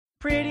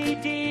Pretty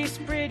Dees,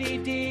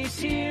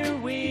 here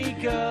we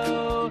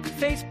go.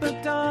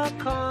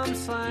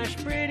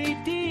 Facebook.com/Pretty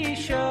Dees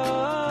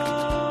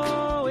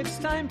Show. It's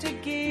time to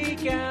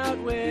geek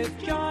out with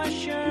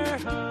Josh, your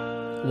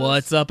host.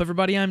 What's up,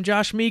 everybody? I'm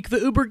Josh Meek, the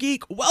Uber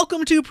Geek.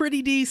 Welcome to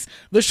Pretty Dees,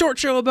 the short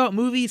show about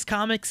movies,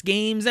 comics,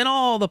 games, and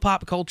all the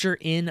pop culture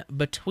in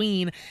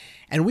between.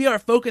 And we are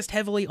focused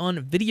heavily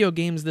on video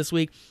games this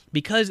week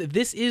because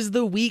this is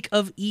the week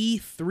of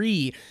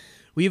E3.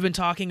 We've been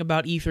talking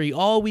about E3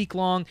 all week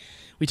long.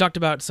 We talked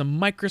about some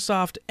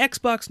Microsoft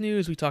Xbox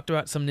news. We talked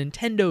about some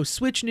Nintendo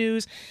Switch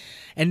news.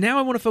 And now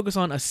I want to focus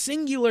on a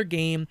singular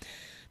game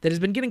that has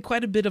been getting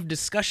quite a bit of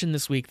discussion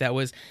this week that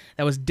was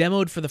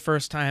demoed for the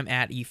first time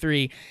at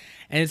E3.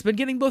 And it's been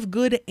getting both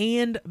good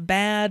and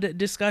bad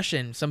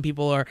discussion. Some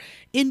people are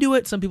into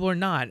it, some people are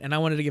not. And I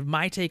wanted to give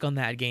my take on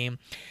that game.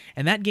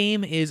 And that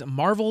game is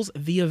Marvel's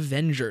The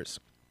Avengers.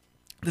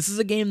 This is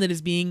a game that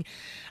is being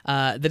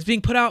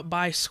put out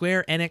by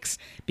Square Enix,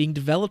 being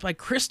developed by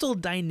Crystal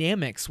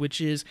Dynamics,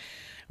 which is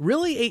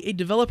really a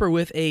developer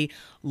with a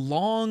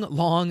long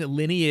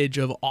lineage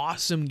of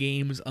awesome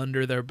games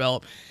under their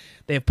belt.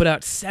 They have put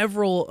out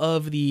several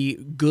of the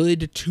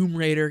good Tomb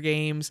Raider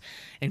games,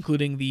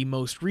 including the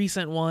most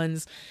recent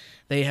ones.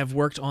 They have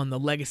worked on the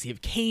Legacy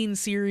of Kain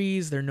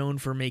series. They're known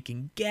for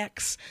making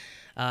Gex.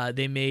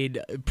 They made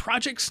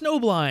Project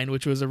Snowblind,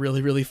 which was a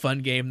really fun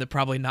game that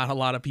probably not a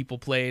lot of people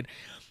played.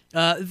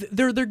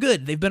 They're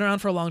good. They've been around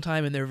for a long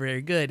time, and they're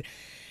very good.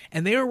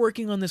 And they are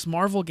working on this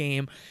Marvel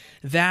game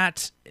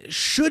that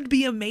should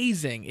be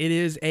amazing. It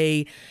is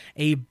a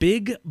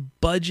big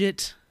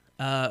budget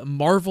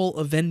Marvel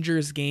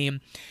Avengers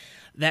game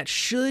that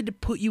should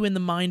put you in the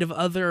mind of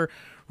other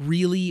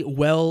really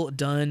well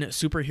done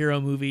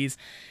superhero movies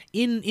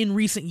in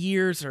recent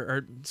years,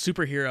 or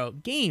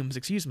superhero games,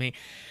 excuse me.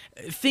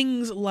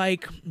 Things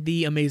like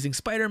the Amazing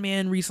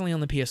Spider-Man recently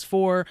on the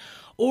PS4,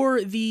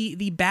 or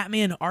the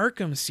Batman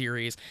Arkham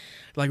series,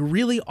 like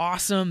really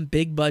awesome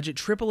big budget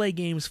AAA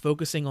games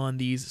focusing on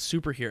these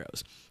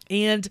superheroes.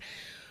 And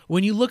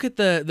when you look at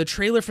the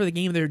trailer for the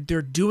game,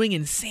 they're doing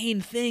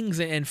insane things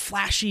and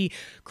flashy,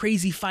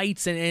 crazy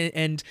fights,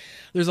 and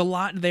there's a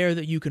lot there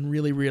that you can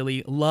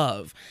really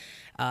love.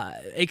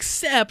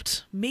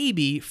 Except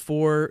maybe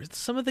for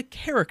some of the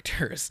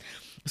characters.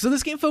 So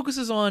this game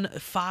focuses on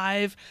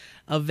 5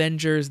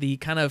 Avengers, the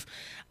kind of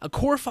a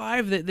core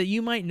 5 that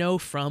you might know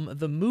from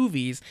the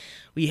movies.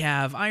 We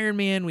have Iron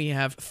Man, we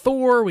have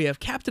Thor, we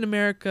have Captain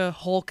America,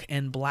 Hulk,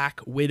 and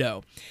Black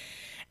Widow.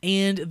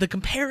 And the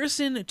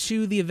comparison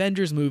to the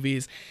Avengers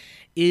movies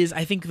is,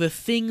 I think, the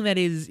thing that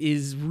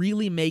is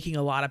really making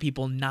a lot of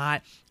people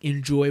not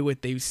enjoy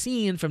what they've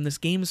seen from this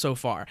game so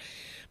far.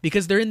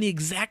 Because they're in the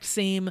exact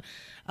same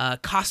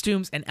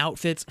costumes and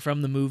outfits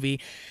from the movie,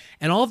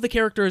 and all of the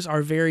characters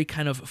are very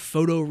kind of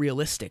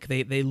photorealistic.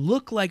 They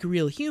look like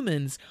real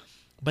humans,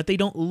 but they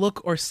don't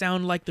look or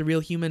sound like the real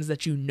humans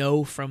that you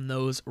know from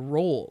those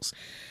roles.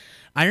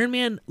 Iron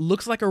Man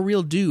looks like a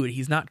real dude.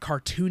 He's not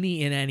cartoony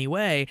in any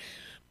way,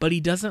 but he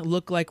doesn't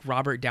look like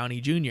Robert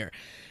Downey Jr.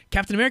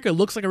 Captain America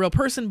looks like a real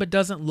person, but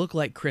doesn't look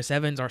like Chris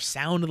Evans or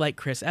sound like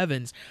Chris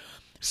Evans.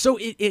 So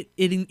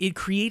it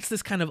creates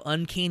this kind of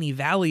uncanny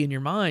valley in your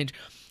mind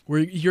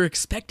where you're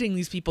expecting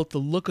these people to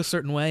look a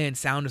certain way and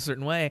sound a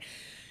certain way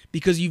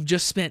because you've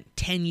just spent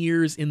 10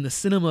 years in the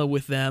cinema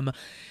with them.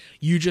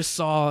 You just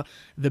saw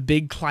the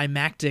big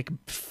climactic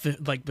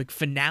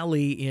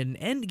finale in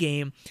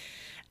Endgame,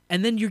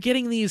 and then you're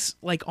getting these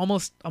like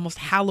almost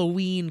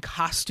Halloween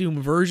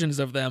costume versions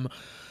of them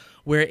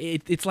where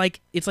it's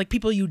like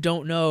people you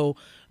don't know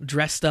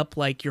dressed up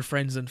like your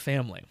friends and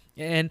family.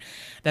 And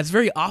that's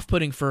very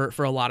off-putting for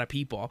a lot of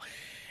people.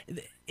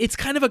 It's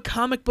kind of a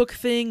comic book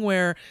thing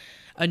where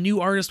a new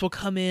artist will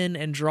come in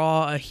and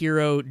draw a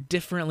hero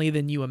differently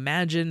than you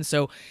imagine.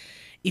 So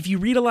if you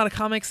read a lot of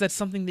comics, that's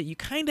something that you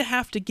kind of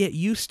have to get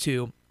used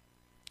to.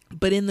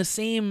 But in the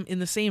same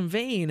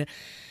vein,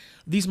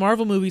 these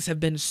Marvel movies have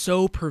been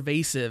so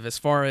pervasive as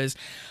far as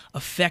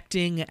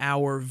affecting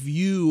our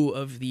view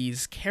of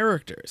these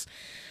characters.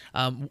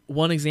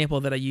 One example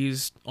that I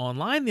used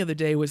online the other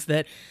day was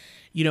that,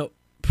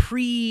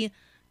 pre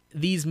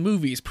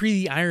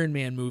the Iron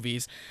Man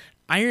movies,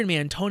 Iron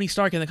Man, Tony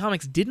Stark in the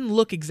comics didn't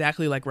look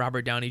exactly like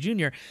Robert Downey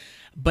Jr.,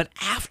 but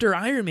after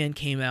Iron Man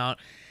came out,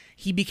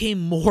 he became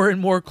more and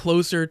more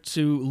closer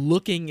to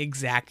looking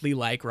exactly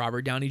like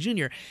Robert Downey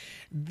Jr.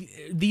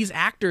 These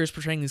actors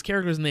portraying these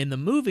characters in the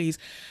movies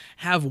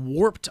have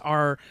warped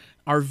our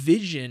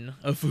vision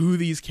of who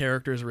these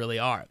characters really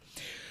are.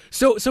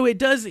 So it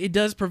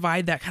does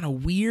provide that kind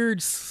of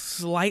weird,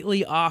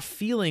 slightly off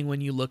feeling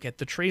when you look at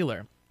the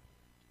trailer.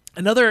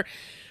 Another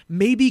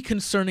maybe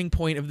concerning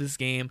point of this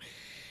game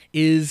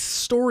is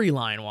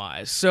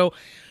storyline-wise. So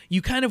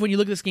you kind of, when you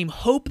look at this game,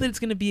 hope that it's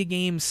going to be a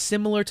game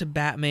similar to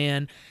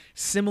Batman,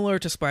 similar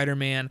to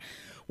Spider-Man,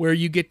 where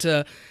you get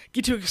to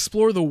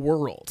explore the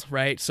world,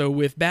 right? So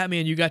with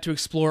Batman, you got to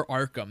explore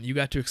Arkham, you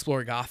got to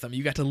explore Gotham,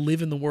 you got to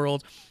live in the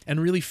world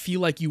and really feel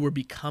like you were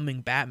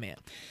becoming Batman.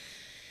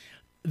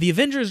 the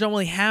Avengers don't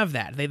really have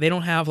that. They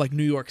don't have like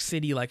New York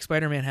City like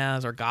Spider-Man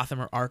has, or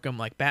Gotham or Arkham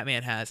like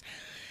Batman has.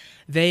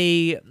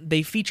 They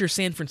feature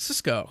San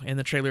Francisco in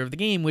the trailer of the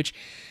game, which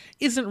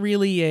isn't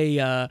really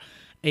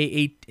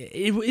it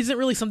isn't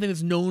really something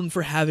that's known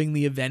for having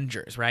the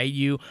Avengers, right?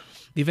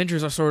 The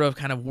Avengers are sort of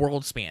kind of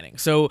world spanning,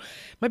 so it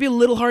might be a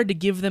little hard to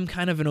give them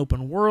kind of an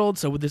open world.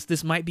 So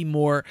this might be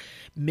more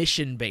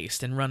mission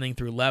based and running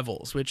through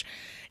levels, which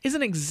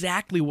isn't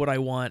exactly what I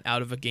want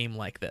out of a game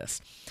like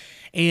this.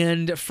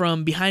 And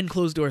from behind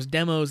closed doors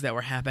demos that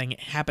were happening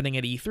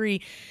at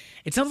E3,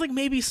 it sounds like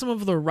maybe some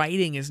of the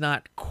writing is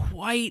not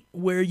quite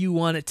where you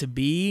want it to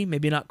be,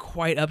 maybe not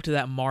quite up to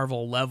that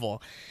Marvel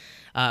level.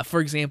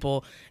 For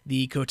example,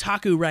 the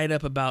Kotaku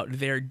write-up about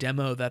their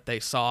demo that they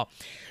saw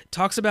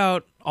talks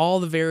about all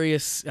the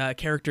various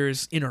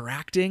characters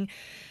interacting,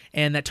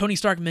 and that Tony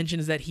Stark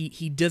mentions that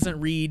he doesn't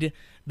read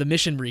the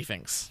mission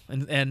briefings.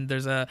 And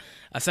there's a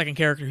second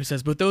character who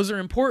says, but those are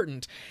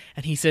important.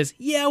 And he says,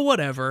 yeah,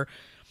 whatever.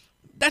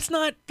 That's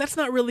not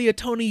really a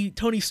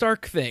Tony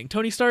Stark thing.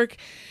 Tony Stark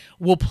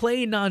will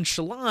play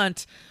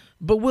nonchalant,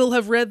 but will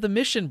have read the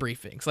mission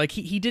briefings. Like,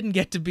 he didn't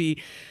get to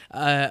be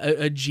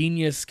a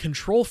genius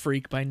control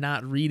freak by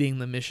not reading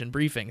the mission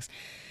briefings.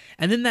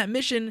 And then that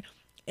mission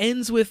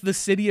ends with the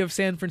city of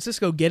San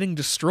Francisco getting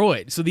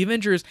destroyed. So the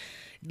Avengers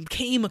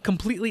came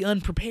completely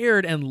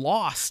unprepared and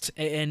lost,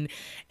 and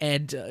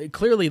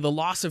clearly the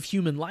loss of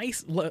human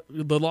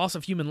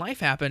life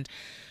happened.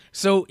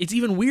 So it's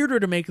even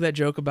weirder to make that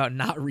joke about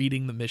not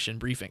reading the mission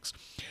briefings.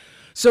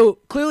 So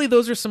clearly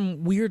those are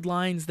some weird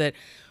lines that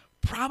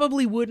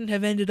probably wouldn't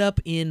have ended up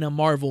in a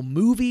Marvel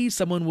movie.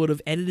 Someone would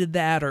have edited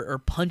that or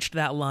punched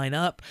that line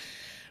up,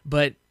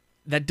 but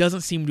that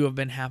doesn't seem to have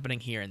been happening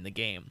here in the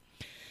game.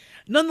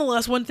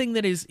 Nonetheless, one thing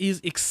that is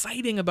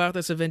exciting about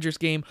this Avengers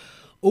game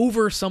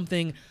over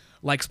something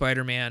like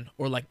Spider-Man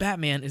or like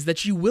Batman is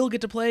that you will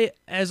get to play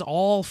as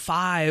all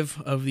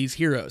 5 of these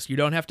heroes. You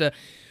don't have to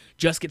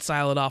just get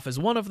siloed off as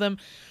one of them.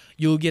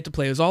 You'll get to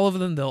play as all of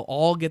them. They'll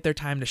all get their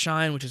time to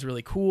shine, which is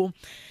really cool.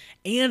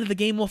 And the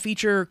game will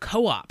feature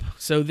co-op.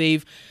 So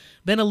they've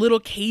been a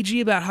little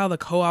cagey about how the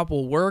co-op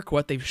will work.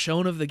 What they've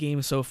shown of the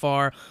game so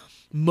far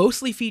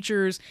mostly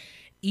features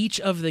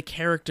each of the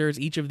characters,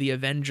 each of the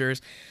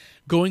Avengers,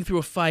 going through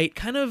a fight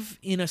kind of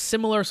in a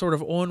similar sort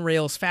of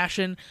on-rails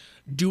fashion,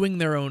 doing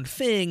their own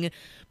thing,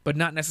 but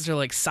not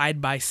necessarily like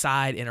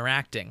side-by-side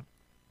interacting,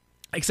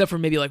 except for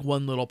maybe like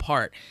one little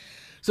part.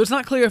 So it's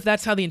not clear if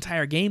that's how the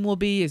entire game will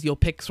be, is you'll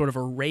pick sort of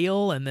a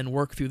rail and then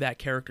work through that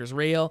character's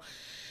rail.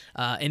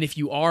 And if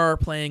you are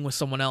playing with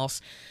someone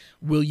else,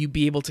 will you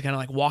be able to kind of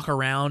like walk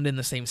around in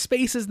the same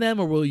space as them,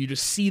 or will you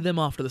just see them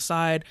off to the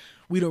side?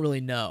 We don't really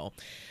know.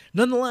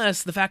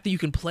 Nonetheless, the fact that you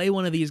can play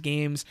one of these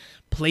games,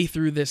 play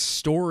through this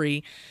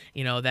story,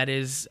 that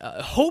is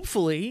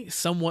hopefully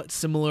somewhat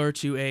similar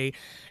to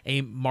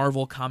a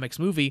Marvel Comics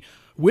movie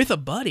with a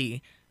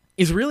buddy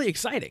is really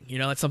exciting.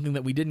 That's something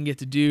that we didn't get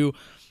to do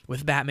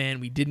with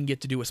Batman, we didn't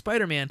get to do with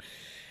Spider-Man.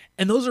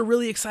 And those are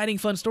really exciting,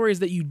 fun stories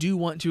that you do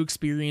want to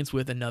experience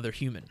with another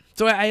human.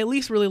 So I at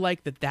least really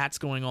like that that's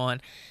going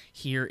on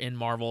here in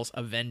Marvel's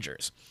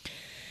Avengers.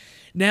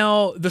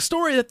 Now, the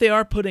story that they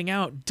are putting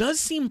out does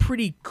seem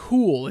pretty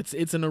cool.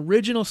 It's an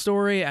original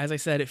story. As I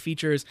said, it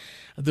features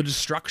the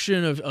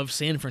destruction of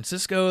San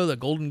Francisco, the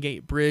Golden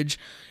Gate Bridge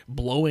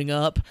blowing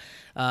up.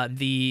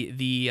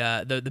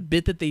 The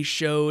bit that they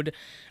showed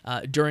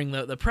during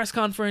the press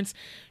conference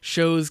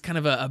shows kind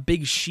of a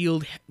big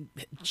shield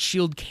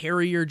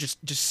carrier just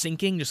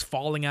sinking, just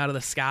falling out of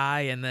the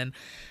sky and then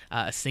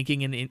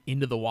sinking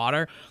into the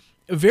water.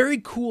 Very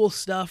cool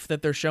stuff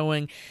that they're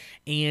showing,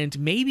 and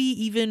maybe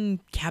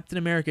even Captain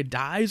America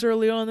dies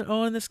early on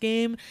in this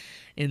game.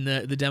 In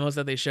the demos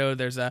that they showed,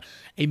 there's a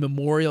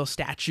memorial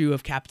statue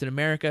of Captain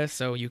America,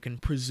 so you can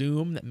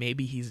presume that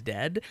maybe he's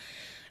dead.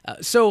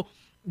 So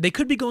they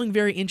could be going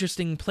very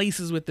interesting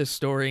places with this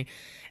story.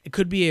 It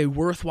could be a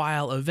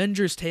worthwhile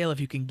Avengers tale if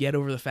you can get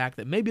over the fact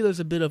that maybe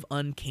there's a bit of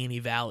Uncanny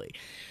Valley.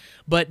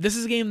 But this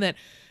is a game that,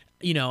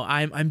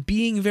 I'm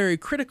being very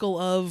critical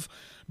of,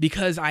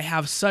 because I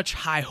have such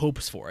high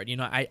hopes for it.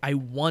 I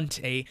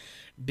want a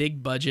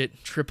big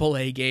budget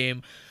AAA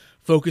game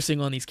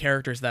focusing on these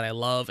characters that I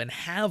love and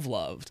have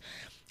loved.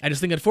 I just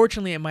think,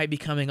 unfortunately, it might be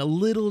coming a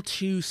little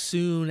too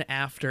soon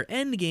after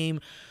Endgame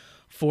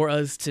for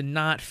us to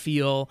not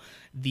feel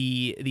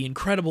the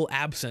incredible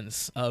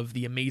absence of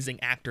the amazing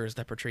actors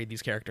that portrayed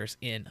these characters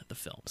in the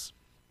films.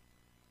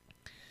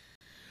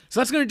 So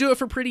that's going to do it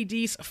for Pretty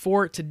Dece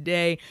for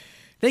today.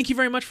 Thank you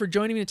very much for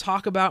joining me to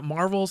talk about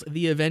Marvel's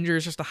The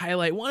Avengers, just to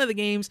highlight one of the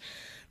games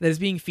that is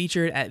being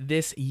featured at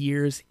this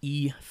year's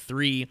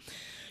E3.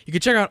 You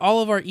can check out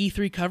all of our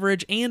E3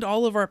 coverage and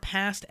all of our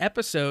past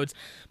episodes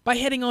by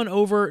heading on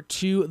over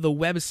to the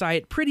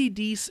website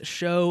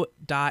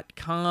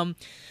prettydeceshow.com. You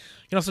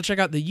can also check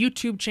out the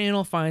YouTube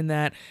channel, find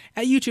that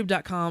at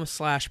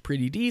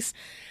youtube.com/prettydece.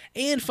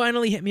 And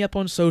finally, hit me up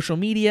on social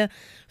media,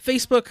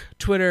 Facebook,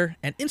 Twitter,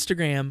 and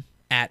Instagram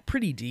at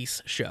Pretty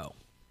Dece Show.